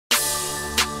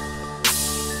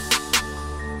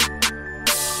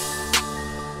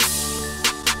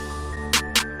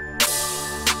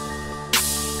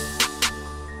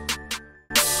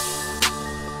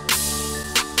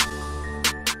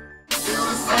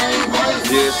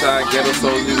GSI, Ghetto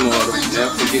Souls Immortal.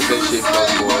 Never forget that shit,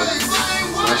 folks, boys.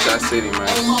 Sunshine City, man.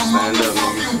 Stand up,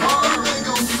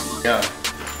 niggas. Yeah.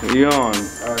 You on?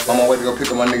 I'm on my way to go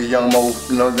pick up my nigga Young Mo.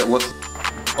 You know that what's?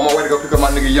 On my way to go pick up my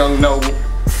nigga Young Noble.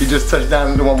 He just touched down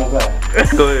and do one more time.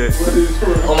 Go ahead.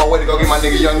 On my way to go get my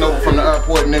nigga Young Noble from the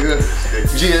airport, nigga.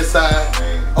 GSI,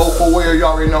 04 Where, you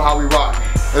already know how we rock.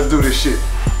 Let's do this shit.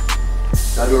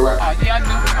 I do it right. Yeah, I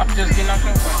do. I'm just getting off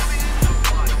your way.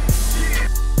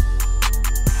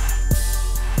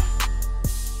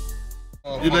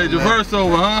 You laid your verse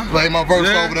over, huh? Laid my verse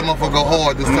over, that motherfucker go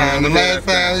hard this time. The last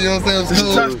time, you know what I'm saying?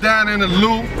 Just touchdown in the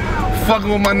loop. Fucking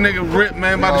with my nigga Rip,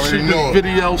 man. About to shoot this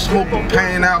video, smoking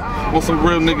pain out on some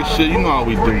real nigga shit. You know how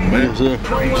we do, man. Keep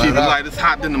it like it's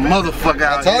hot than the motherfucker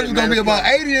out here. I told you it's gonna be about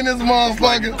 80 in this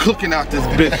motherfucker. Cooking out this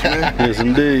bitch, man. Yes,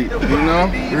 indeed. You know?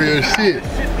 Real shit.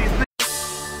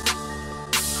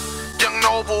 Young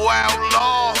Noble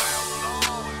Outlaw.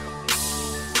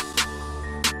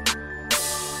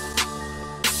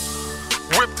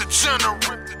 Rip the general.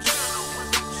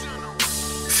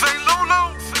 Say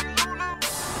Lulu.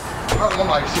 I'm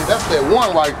like, shit, that's that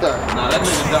one right there. Nah, that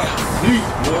nigga got deep,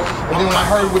 boy. And then when I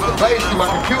heard with the bass, see, my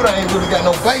computer ain't really got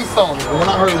no bass on it. But when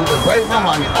I heard with the bass, I'm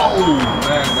like, oh.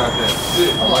 Man got that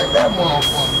shit. I'm like, that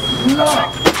motherfucker. No.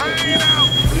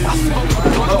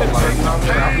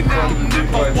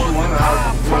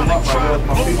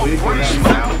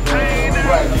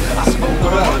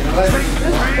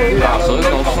 So it's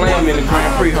gonna slam in the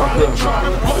Grand Prix, huh?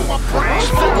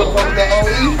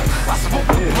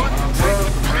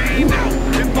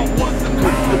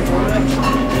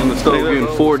 In the store getting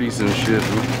 40s and shit.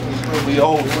 We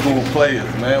old school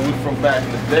players, man. We from back in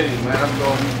the day, man. I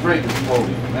thought we drinking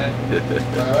 40s, man.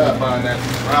 Buying that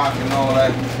rock and all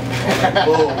that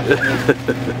bull. Give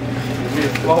me a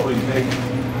 40, nigga.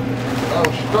 Oh,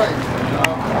 straight.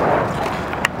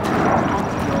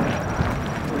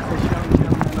 There's this young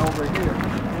gentleman over here.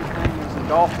 His name is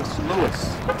Adolphus Lewis.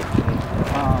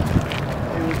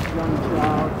 He was a young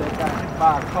child that got hit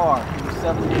by a car. He was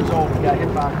 7 years old. He got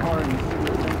hit by a car in the city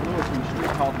of St. Louis in a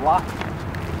street called Lockett.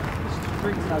 The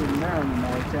street's not even there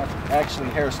anymore. It's actually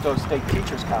Harris State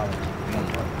Teachers College.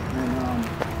 And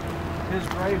his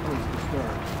grave was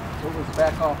disturbed. It was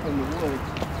back off in the woods,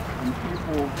 and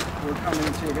people were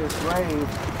coming to his grave,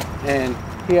 and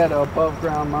he had an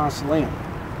above-ground mausoleum.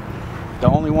 The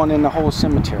only one in the whole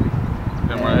cemetery.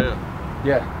 Him right here.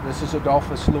 Yeah, this is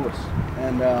Adolphus Lewis.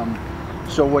 And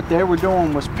so what they were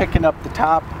doing was picking up the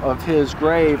top of his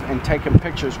grave and taking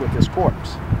pictures with his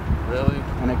corpse. Really?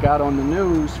 And it got on the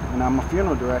news, and I'm a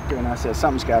funeral director, and I said,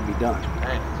 something's got to be done.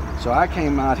 Dang. So I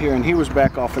came out here, and he was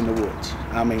back off in the woods.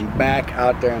 I mean, back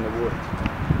out there in the woods.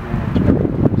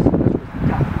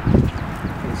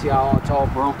 And you see how it's all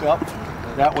broke up?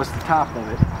 That was the top of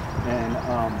it. And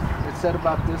it set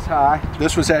about this high.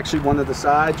 This was actually one of the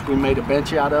sides. We made a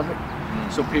bench out of it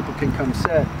so people can come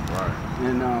sit. Right.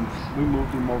 And we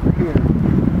moved him over here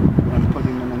and put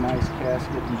him in a nice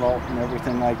casket and vault and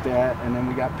everything like that. And then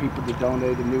we got people to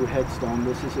donate a new headstone.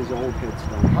 This is his old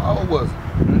headstone. How old was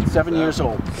he? 7 years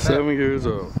old. 7 years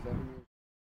old.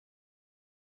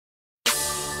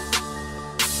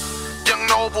 Young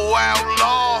Noble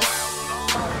Outlaw.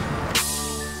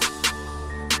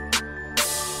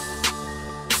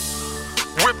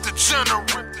 Rip the general.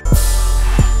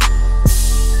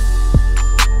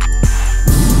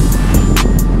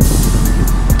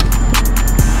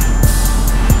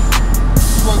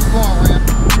 What's going on, man?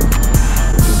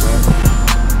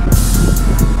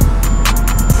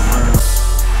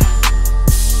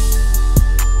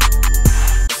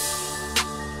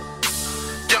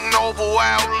 Young Noble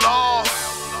Outlaw.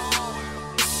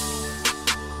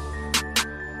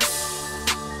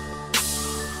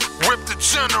 Rip the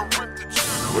general.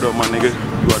 What up, my nigga?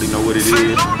 You already know what it is. We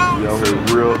out here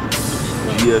real.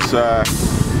 GSI,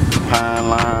 Pine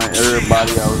Line,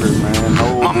 everybody out here, man. No,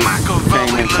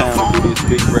 came in town to do this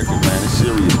big record, man. It's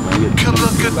serious, man. You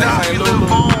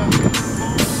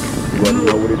already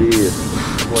know what it is.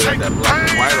 Boy, got that black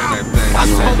and white on that thing.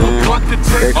 You know what I'm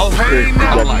saying?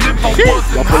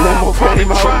 Y'all put no more came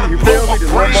out. You feel me?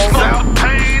 There's one more.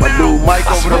 My dude Mike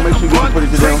over there, make sure you put it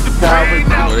to them. Calvin,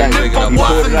 he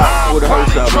pulled it out, pulled the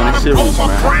hearse out, man. It's serious, man.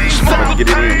 I'm about to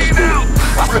get it in. Let's do it.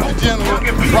 Rip the general,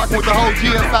 rocking with the whole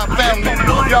GSI family.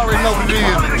 You already know what it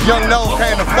is. Young Noble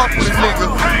came to fuck with this nigga.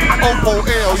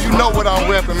 04L, you know what I'm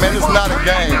repping, man. It's not a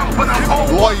game.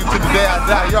 Loyal to the day I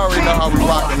die. You already know how we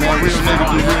rockin', man. Real nigga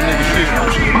do real nigga shit.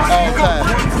 All time.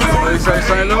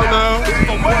 Say no now.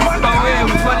 Oh yeah,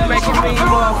 it was funny making me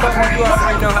motherfuckers, you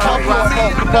already know how to rock.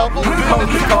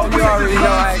 You already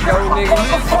know how it go, nigga.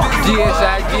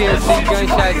 GSI, GSC,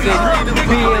 Gunshot City,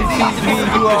 BMTV,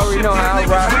 you already know how I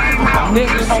rock.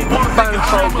 Niggas, final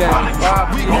program.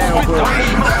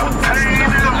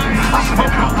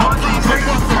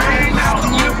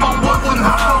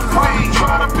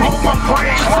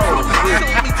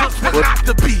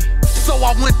 So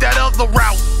I went that other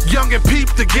route, young and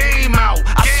peeped the game out.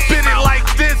 I spin it like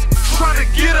this, trying to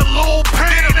get a little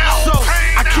pain out. So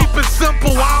I keep it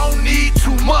simple, I don't need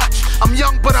too much. I'm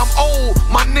young but I'm old,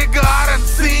 my nigga, I done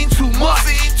seen too much.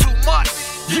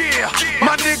 Yeah,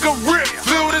 my nigga Rip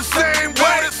feel the same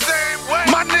way.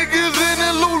 My niggas in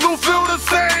the Lulu feel the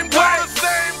same way.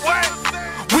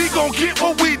 We gon' get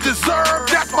what we deserve,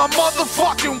 that's my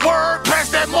motherfucking word. Pass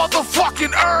that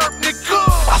motherfucking herb, nigga.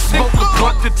 I smoke a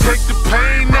blunt to take the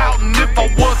pain out, and if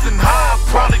I wasn't high, I'd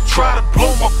probably try to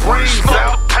blow my brains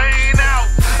out.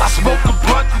 I smoke a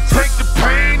blunt to take the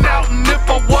pain out, and if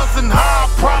I wasn't high,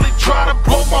 I'd probably try to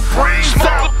blow my brains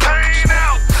out.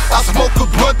 I smoke a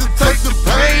blunt to take the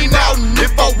pain out, and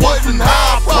if I wasn't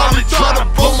high, I'd probably try to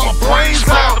blow my brains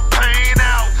out.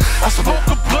 I smoke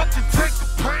a blunt to take the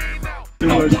pain out.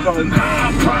 Oh,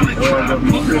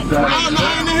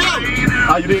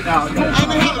 you didn't know.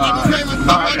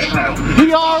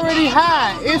 He already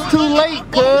high. It's too late,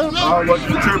 cuz.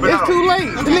 It's too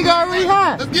late. The nigga already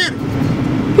high. Let's get it.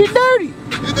 He dirty.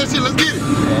 Get that shit, let's get it.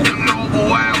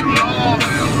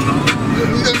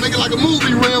 You gotta make it like a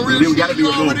movie, real We gotta shit. do You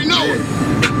a movie. already know it.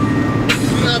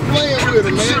 You're not playing with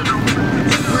it, man.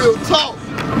 Real talk.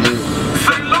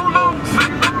 Say Lulu.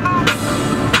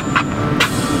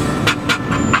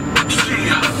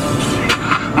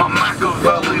 My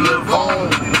Machiavelli live on.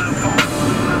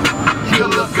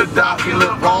 Killer Gaddafi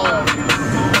live on.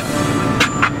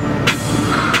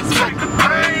 Take the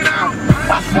pain out.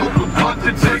 I smoke a blunt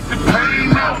to take the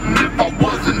pain out, and if I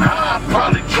wasn't high, I'd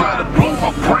probably try to blow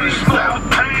my brains out.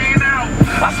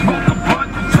 I smoke a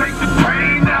blunt to take the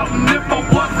pain out, and if I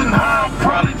wasn't high, I'd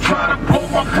probably try to blow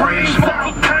my brains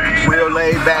out. Real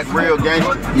laid back, real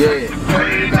gangster. Yeah.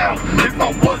 Pain out. If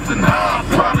I wasn't high, I'd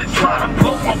probably try to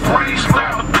blow my brains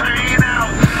out.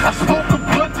 I smoke a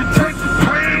blunt to take the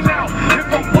pain out. If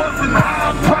I wasn't high,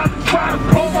 I'd probably try to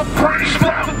blow my brains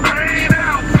out.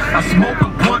 I smoke a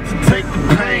blunt to take the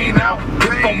pain out.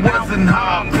 If I wasn't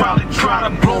high, I'd probably try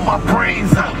to blow my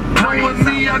brains out. Knowing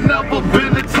me, I never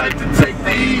been the type to take the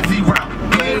easy route.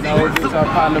 It's our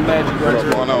partner Magic. What's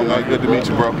going on, man? Good to meet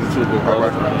you, bro. All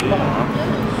right.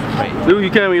 Do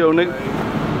your cameo, nigga.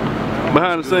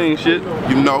 Behind the scenes shit.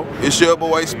 You know, it's your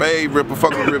boy Spade, Ripper,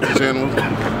 fucking Ripper General.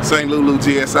 St. Lulu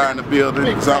GSI in the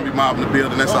building, Zombie Mob in the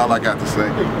building, that's all I got to say.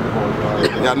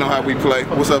 Y'all know how we play.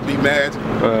 What's up, BMAGIC?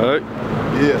 Alright.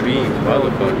 Yeah.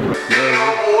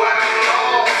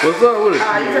 What's up with it? You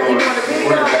doing the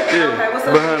video? Yeah. Okay, what's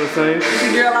up? Behind the scenes. It's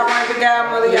your girl, I want the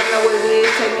godmother. Y'all know what it is.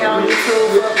 Check me out on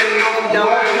YouTube.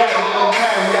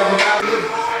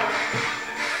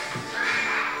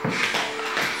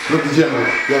 Look the general.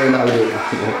 You already know how to do it.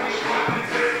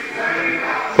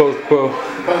 Post quo.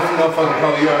 Motherfucking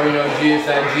call, you already know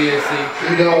GSI, GSC.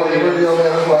 You know, the radio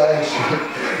man, that's why I asked you.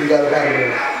 You got it out of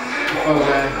there.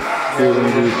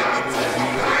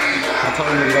 I told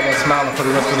him niggas I got smiling for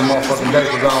the rest of the motherfucking day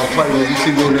because I don't play with. You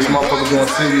see me in this motherfucker doing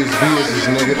serious business,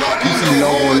 nigga. You see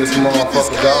no one in this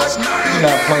motherfucker, dog. You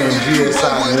not playing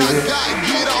GSI, nigga.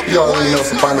 You already know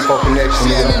some final connection,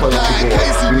 nigga. I'm playing with you, boy.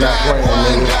 You not playing,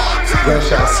 nigga.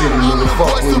 Gunshot City, nigga.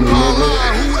 Fuck with me, nigga.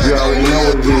 You already know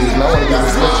what it is. And I want to give a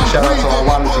special shout out to our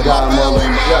Wonderful Godmother. You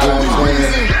know what I'm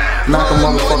saying? Knock a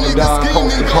motherfucker down,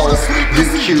 coast to coast. Big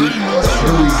Q,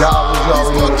 Dewey Dollars. You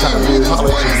already know what time it is.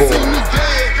 Holla at your boy.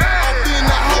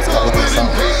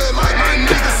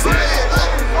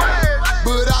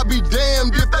 But I be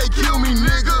damned if they kill me,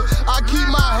 nigga. I keep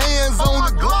my hands on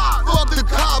the Glock. Fuck the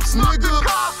cops, nigga.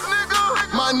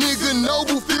 My nigga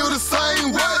Noble feel the same.